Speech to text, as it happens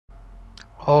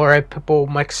Alright people,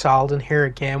 Mike Salden here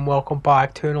again. Welcome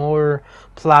back to another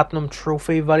Platinum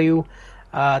Trophy video.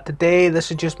 Today this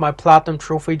is just my Platinum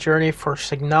Trophy journey for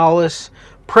Signalis.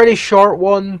 Pretty short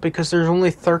one because there's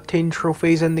only 13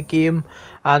 trophies in the game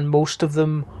and most of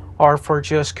them are for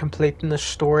just completing the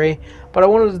story. But I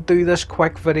wanted to do this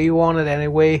quick video on it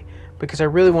anyway because I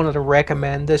really wanted to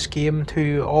recommend this game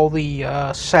to all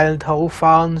the Silent Hill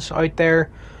fans out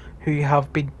there who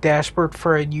have been desperate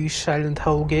for a new Silent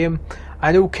Hill game.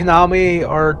 I know Konami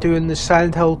are doing the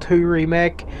Silent Hill 2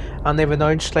 remake and they've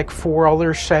announced like 4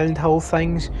 other Silent Hill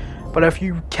things, but if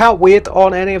you can't wait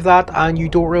on any of that and you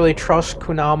don't really trust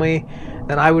Konami,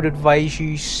 then I would advise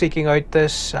you seeking out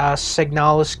this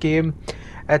Signalis game.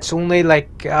 It's only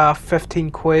like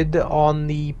 15 quid on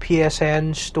the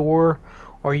PSN store,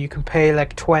 or you can pay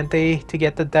like 20 to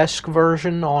get the disc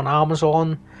version on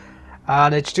Amazon.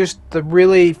 And it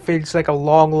really feels like a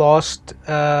long lost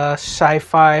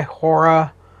sci-fi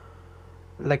horror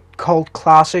like cult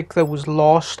classic that was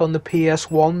lost on the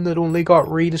PS1 that only got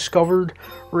rediscovered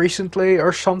recently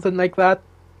or something like that.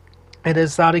 It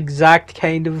is that exact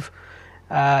kind of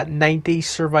 90s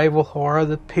survival horror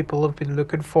that people have been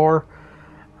looking for.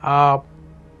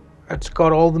 It's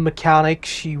got all the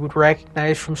mechanics you would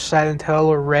recognize from Silent Hill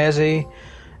or Resi.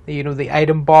 The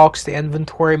item box, the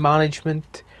inventory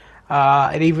management.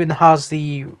 It even has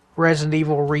the Resident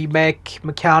Evil remake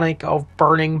mechanic of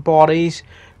burning bodies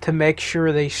to make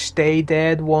sure they stay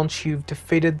dead once you've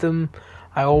defeated them.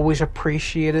 I always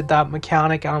appreciated that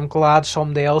mechanic, and I'm glad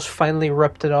somebody else finally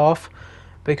ripped it off,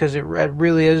 because it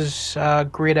really is a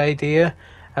great idea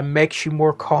and makes you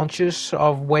more conscious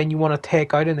of when you want to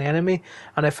take out an enemy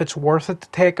and if it's worth it to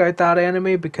take out that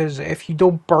enemy, because if you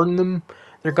don't burn them,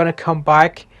 they're going to come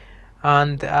back.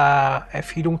 And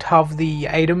if you don't have the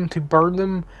item to burn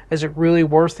them, is it really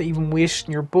worth even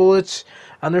wasting your bullets?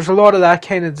 And there's a lot of that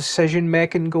kind of decision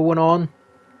making going on.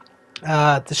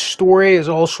 The story is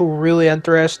also really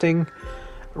interesting,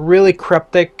 really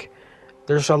cryptic.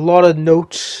 There's a lot of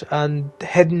notes and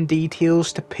hidden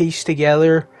details to piece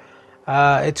together.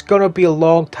 It's gonna be a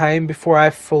long time before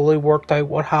I've fully worked out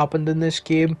what happened in this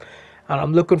game, and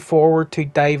I'm looking forward to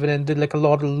diving into like a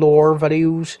lot of lore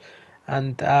videos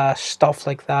and stuff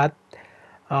like that.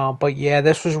 But yeah,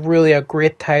 this was really a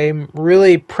great time.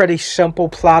 Really pretty simple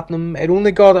platinum. It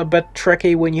only got a bit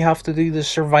tricky when you have to do the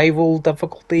survival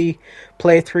difficulty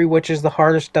playthrough, which is the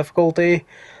hardest difficulty.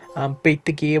 Beat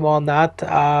the game on that.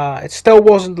 It still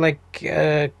wasn't like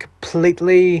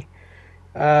completely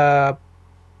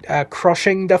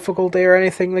crushing difficulty or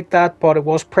anything like that, but it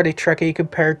was pretty tricky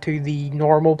compared to the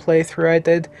normal playthrough I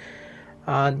did.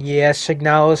 And yeah,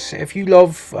 Signalis, if you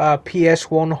love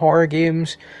PS1 horror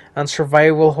games and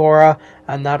survival horror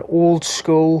and that old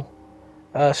school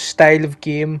style of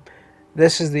game,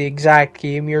 this is the exact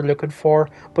game you're looking for.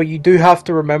 But you do have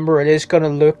to remember it is going to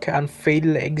look and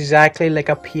feel exactly like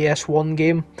a PS1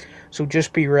 game, so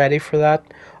just be ready for that.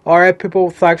 Alright people,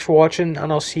 thanks for watching,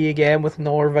 and I'll see you again with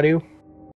another video.